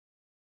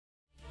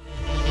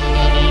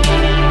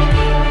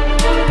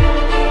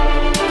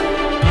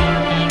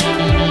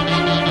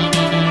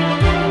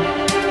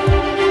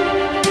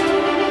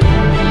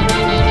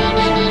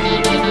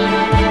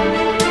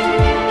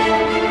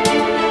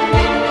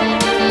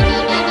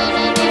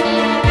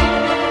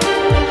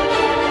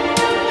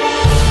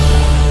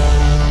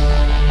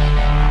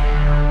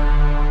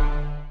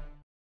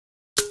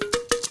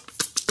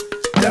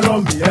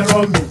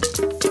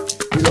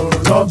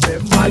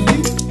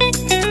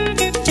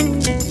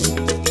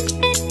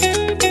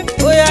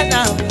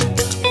now.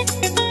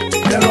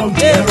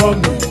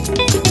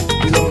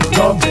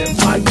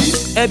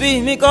 Ẹbí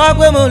mi kọ́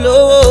pé mo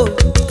lówó.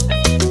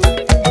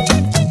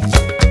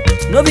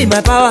 No be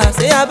my power,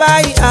 say I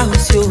buy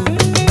house yo.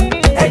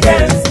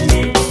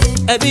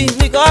 Ẹbí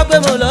mi kọ́ pé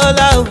mo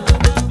lọ́lá o.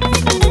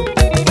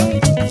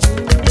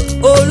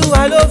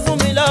 Olúwa ló fún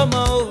mi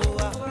lọ́mọ o.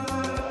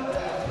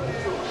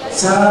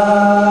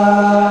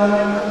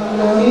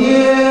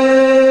 Taaloye,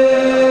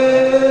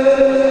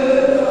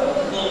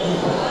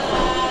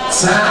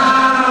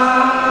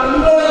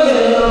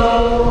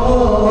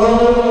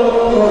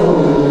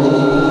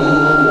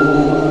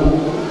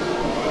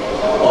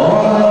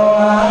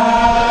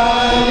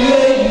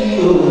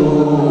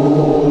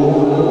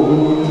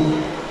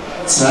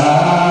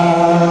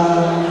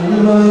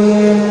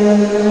 Taaloye,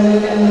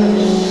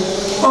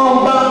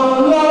 Ọba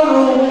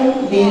Ọlọ́run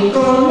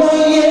nìkan ló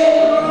yẹ.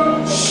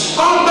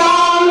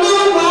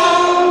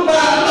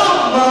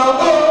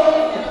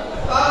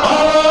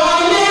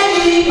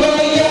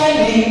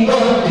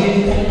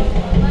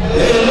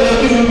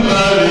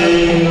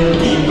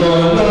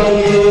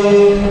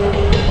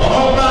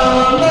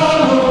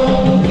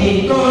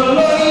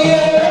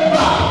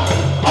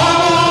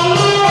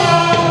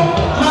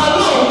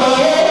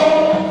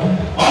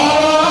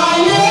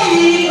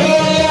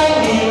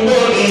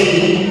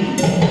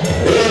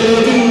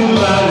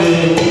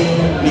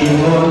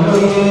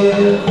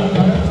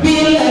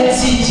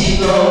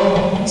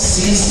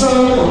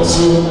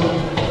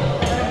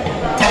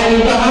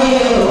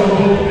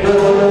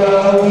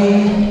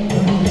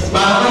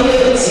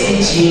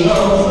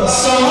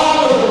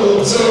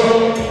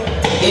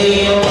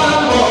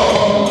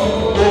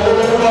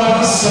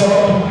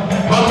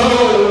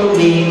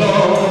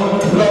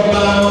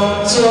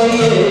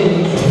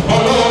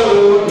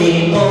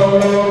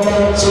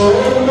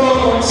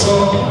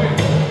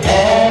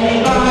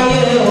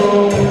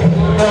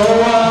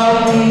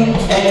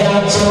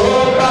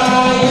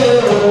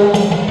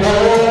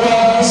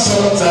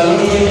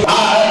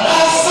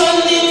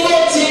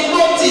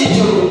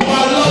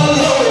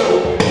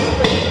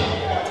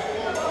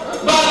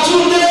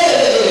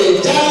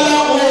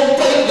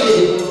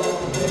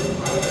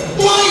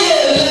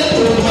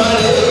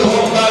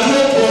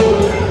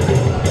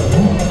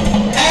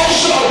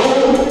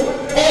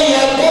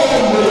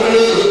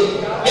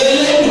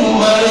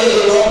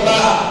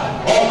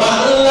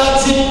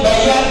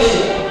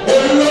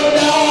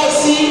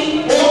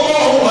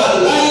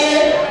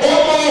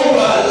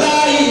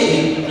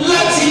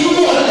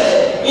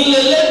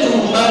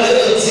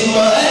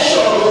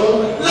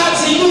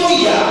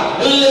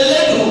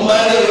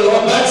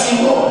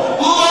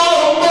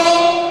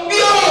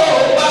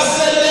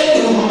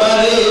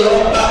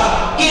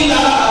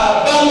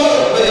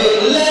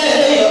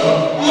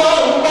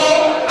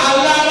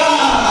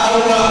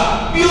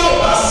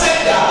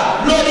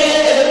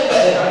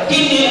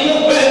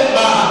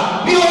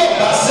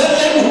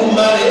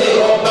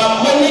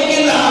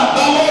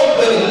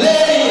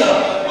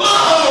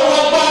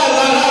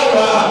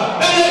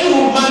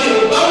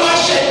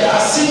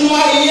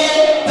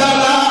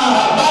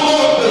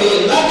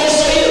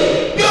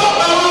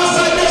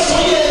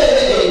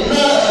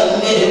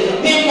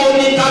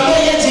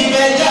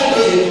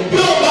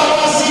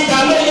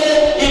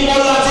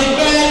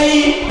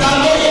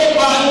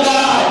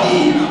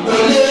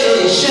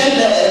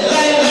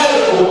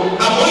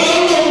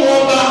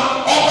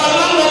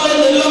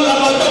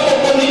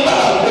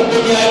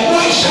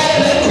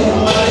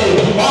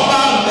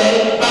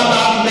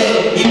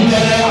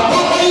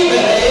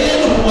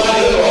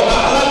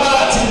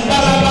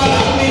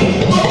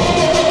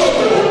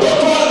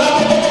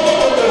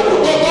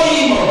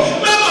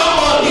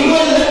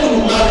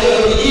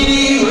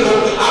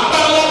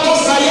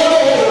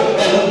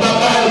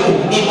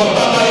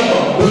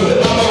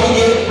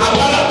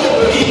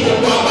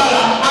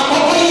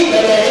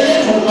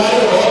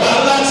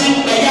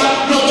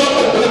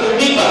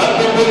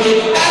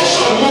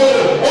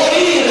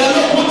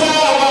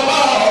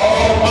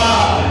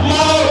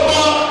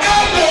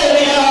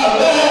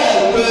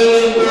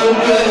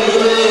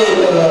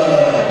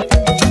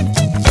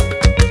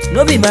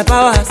 No be my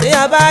power, say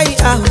I buy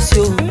house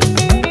yo.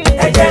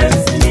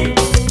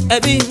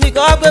 Ẹbí mi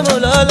kọ́ pé mo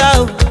lọ́lá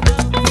o.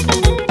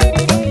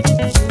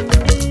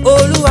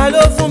 Olúwa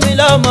ló fún mi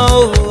lọ́mọ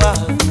o.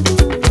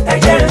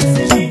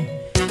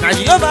 Na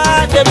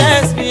Jehovah dey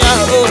bless me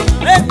o.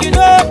 Make you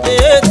no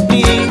hate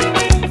me.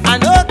 I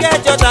no get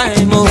your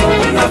time o.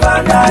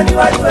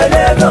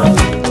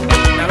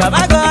 Na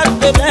Baba God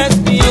dey bless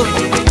me o.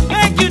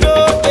 Make you no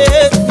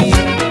hate me.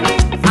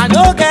 I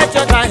no get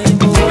your time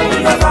o.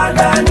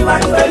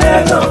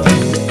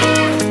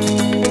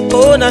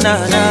 Oh na na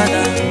na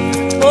na,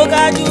 mo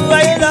ga ju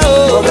ayé lọ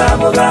o.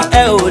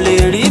 Ẹ ò lè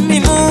rí mi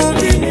mú,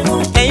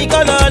 ẹ̀yin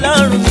kọ́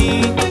lọ́lọ́run mi.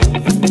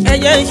 Ẹ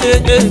jẹ́ ń ṣe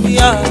tèmi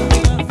à,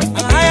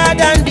 I'm higher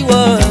than the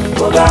world.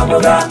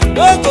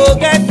 No go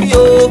get me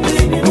o,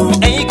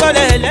 ẹ̀yin kọ́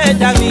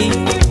lẹ́lẹ́dà mi.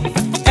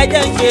 Ẹ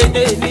jẹ́ ń ṣe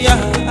tèmi à,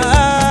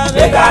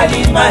 make I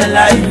live my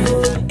life.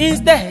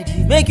 Instead,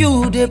 make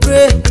you dey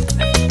pray.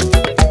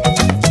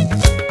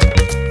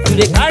 You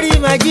dey carry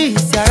my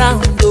gist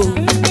around o.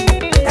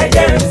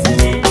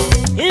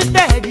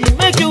 Instead, it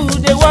make you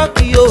the work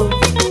yo.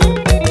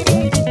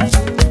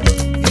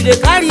 You dey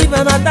carry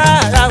my matter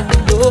around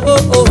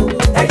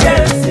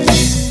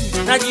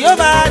Now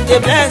Jehovah dey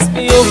bless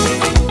me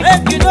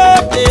make you no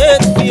dey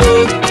hate me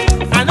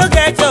I no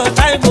get your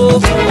time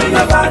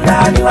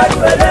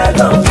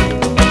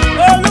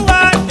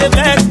Oluwa dey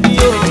bless me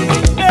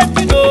make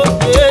you no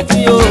dey hate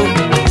me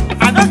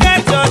I no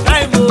get your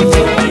time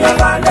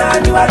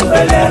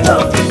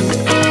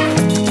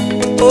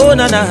Oh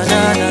na na na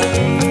na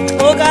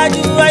mo ga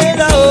ju ayé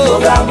lọ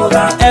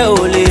ẹ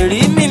ò lè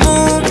rí mi mú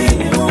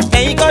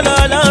ẹ̀yin kọ́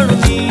lọ́lọ́run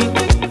mi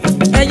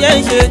ẹ jẹ́ ń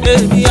ṣe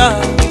tèmi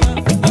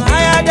I'm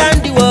higher than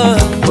the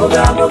world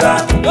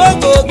no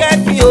go get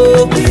me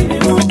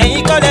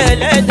ẹ̀yin kọ́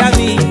lẹ́lẹ́dà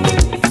mi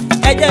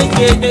ẹ jẹ́ ń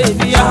ṣe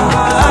tèmi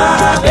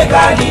make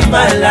I live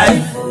my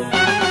life.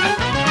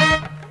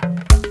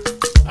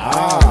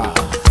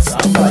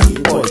 Sábà yìí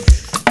pọ̀ jù.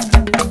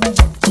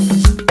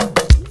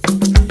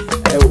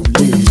 Ẹ ò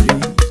lè rí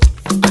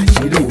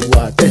àṣírí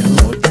wa tẹ̀ràn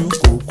ojú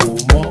kòkò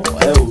mọ́.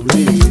 Ẹ ò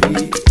lè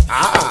rí.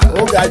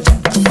 Ó ga jù.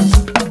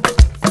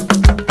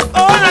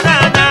 Ó na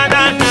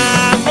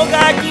mo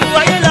ga ju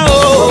ayé lọ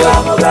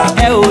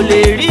ẹ ò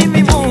lè rí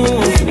mi mú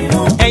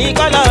ẹ̀yin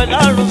kọ́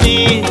lọ́lọ́run mi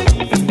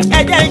ẹ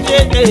jẹ́ ń ṣe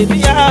tèmi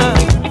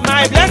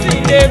my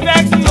blessing dey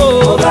vex me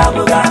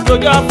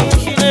lójó fún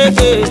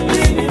Chineke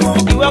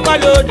ìwọ kọ́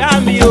ló dá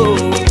mi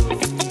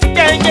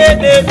jẹ́ ń ṣe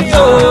tèmi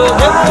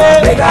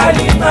make I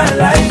live my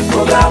life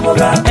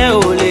ẹ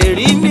ò lè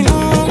rí mi mú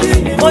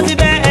mo ti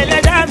bẹ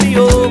ẹlẹ́dá mi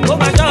kó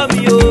má tọ́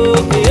mi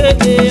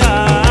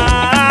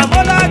mo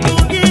lọ́jú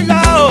kí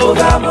lọ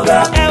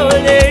ẹ ò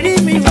lè rí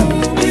mi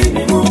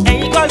mú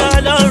ẹ̀yin kọ́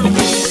lọ́lọ́run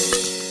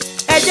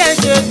ẹ jẹ́ ń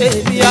ṣe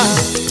tèmi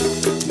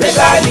make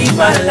I live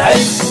my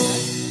life.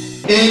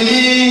 Èmi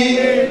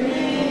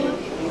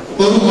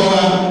orúkọ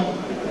wa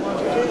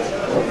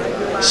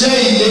ṣe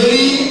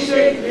ìlérí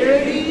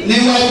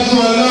níwájú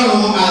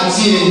Ọlọ́run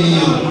àti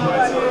ènìyàn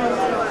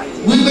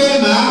wípé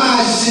màá máa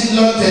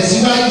lọ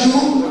tẹ̀síwájú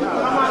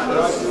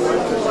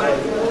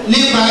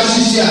nípa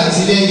ṣíṣe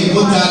àtìlẹ́yìn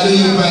fún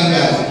Taaloye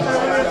Vanguard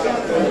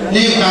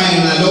nípa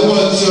ìrànlọ́wọ́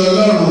ti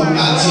Ọlọ́run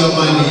àti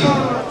ọmọnìyàn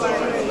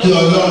kí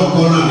Ọlọ́run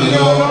kó ràn mí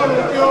lọ́wọ́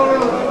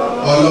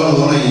Ọlọ́run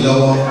ràn yín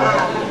lọ́wọ́.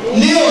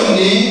 Ní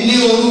òní ní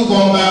orúkọ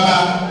bàbá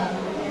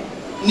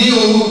ní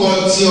orúkọ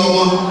ti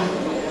ọmọ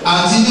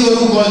àti ní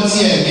orúkọ ti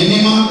ẹ̀mí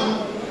mímọ́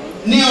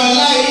ní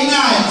ọlá iná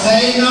àtẹ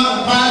iná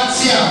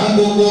pátí àfún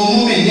gbogbo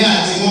múmìnì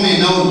àti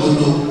múmìnà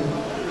òdodo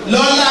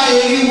lọ́lá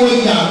eriwo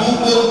ìyà fún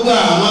gbogbo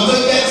àwọn tó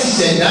jẹ́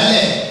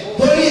tìṣẹ̀dálẹ̀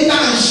torí tá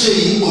à ń ṣe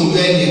ìkòjọ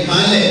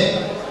ẹnìkan lẹ̀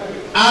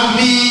a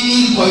fi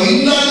ikọ̀ yìí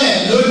lọ́lẹ̀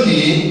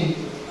lónìí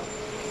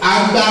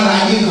agbára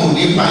yìí kò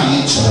ní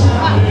fàyín jù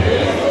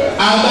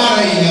agbára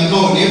èèyàn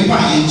kan ò ní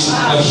fàyín jù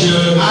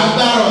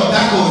agbára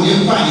ọ̀tá kan ò ní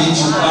fàyín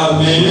jù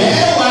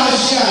ẹ wá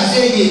ṣe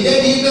àṣeyè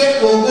débi pé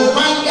gbogbo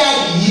Vanguard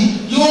yìí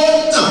yóò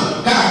tàn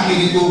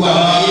káàkiri gbogbo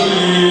àgbáyé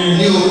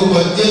ní orúkọ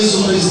Jésù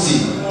Kristi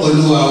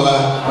Olúwa wa.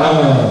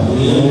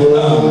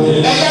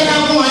 Ẹ jẹ́ ká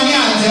fún wọn ní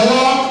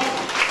àtẹ́wọ́.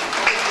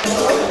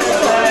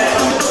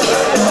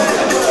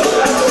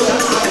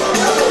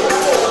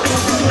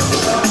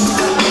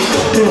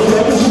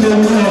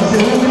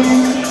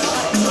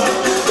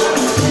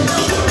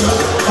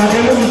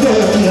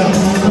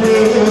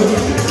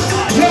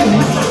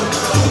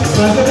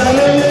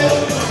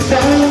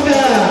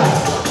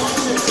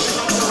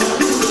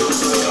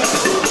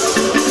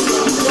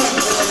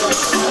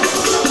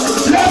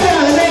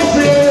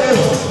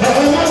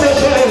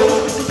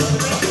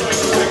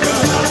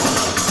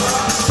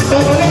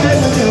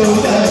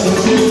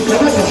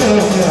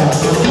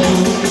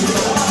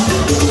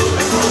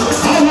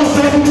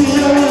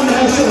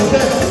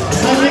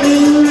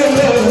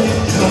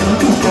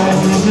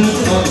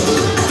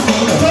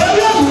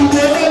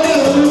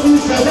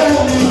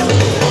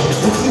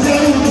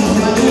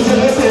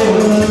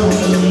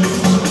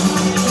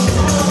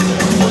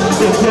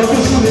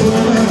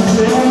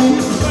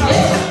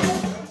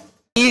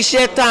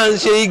 Iṣẹ́ tá à ń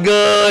ṣe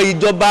gan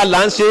ìjọba là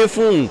ń ṣe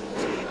fún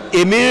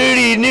èmi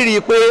rí nírí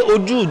pé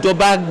ojú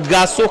ìjọba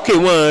ga sókè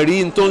wọn rí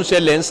tó ń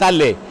ṣẹlẹ̀ ń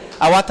sàlẹ̀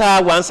àwa tá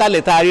a wà ń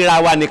sàlẹ̀ tá a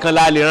ríra wa nìkan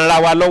la lè ranra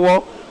wa lọ́wọ́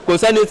kò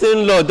sẹ́ni tí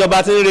ń lọ ìjọba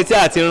tí ń retí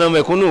àti ran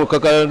mẹ̀kúnnù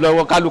kankan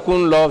lọ́wọ́ kálukú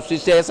ń lọ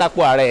ṣiṣẹ́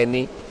sápò ara ẹ̀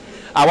ni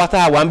àwa tá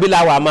a wà ń bí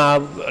làwa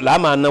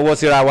máa náwó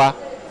síra wa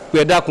pé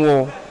ẹ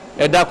dákun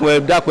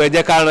ẹ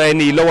jẹ́ ká ran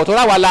ẹni lọ́wọ́ tó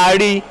ráwa la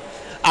rí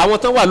àwọn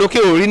tó wà lókè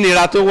òrí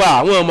nira tó wà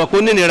àwọn ọmọ kò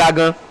ní nira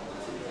gan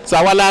so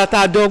àwa la tá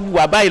a jọ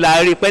wà báyìí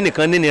la rí pé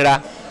nìkan ní nira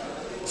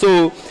so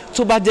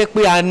tó bá jẹ́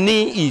pé a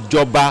ní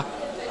ìjọba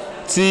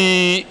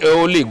tí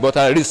ó lè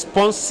gbọ́ta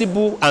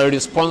responsible and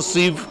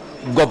responsive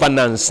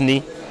governance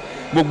ni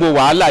gbogbo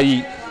wàhálà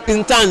yìí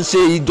n tá à ń ṣe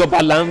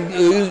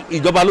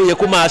ìjọba ló yẹ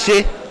kó máa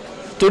ṣe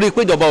torí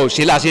pé ìjọba ò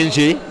ṣe la ṣe ń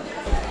ṣe.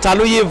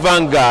 Taaloye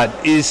Vanguard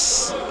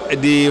is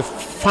the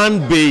fan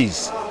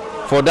base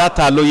for that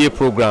Taaloye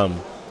program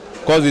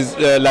because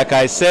it's, like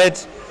I said,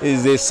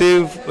 is a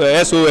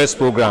SOS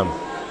program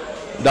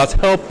that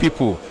help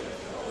people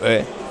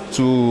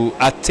to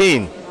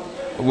attain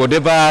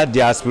whatever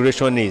their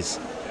aspiration is,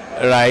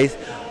 right?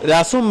 There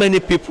are so many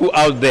people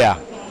out there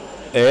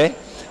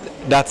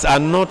that are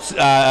not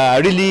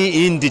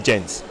really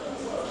indigent,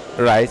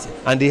 right?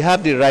 And they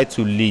have the right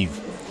to live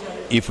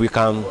if we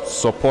can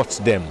support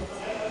them,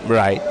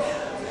 right?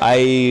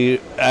 I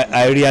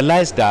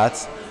realized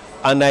that,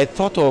 and I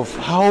thought of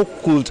how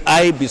could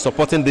I be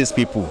supporting these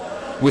people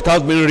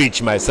without being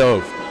rich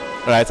myself,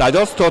 right? I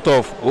just thought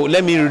of, oh,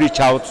 let me reach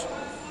out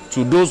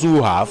to those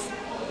who have,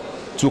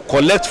 to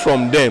collect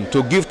from them,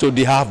 to give to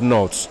the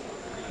have-nots.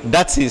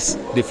 That is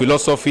the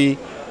philosophy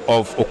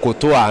of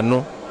Okoto Ano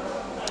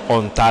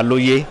on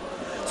Taaloye.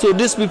 So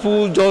these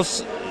people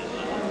just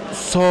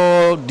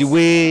saw the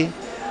way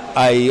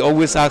I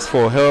always ask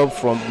for help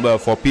from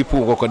for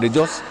people.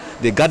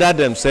 They gathered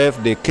themselves,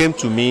 they came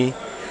to me,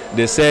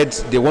 they said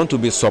they want to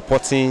be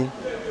supporting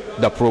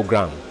the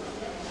program.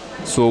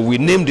 So we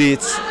named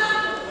it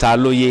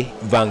Taaloye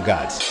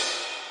Vanguard.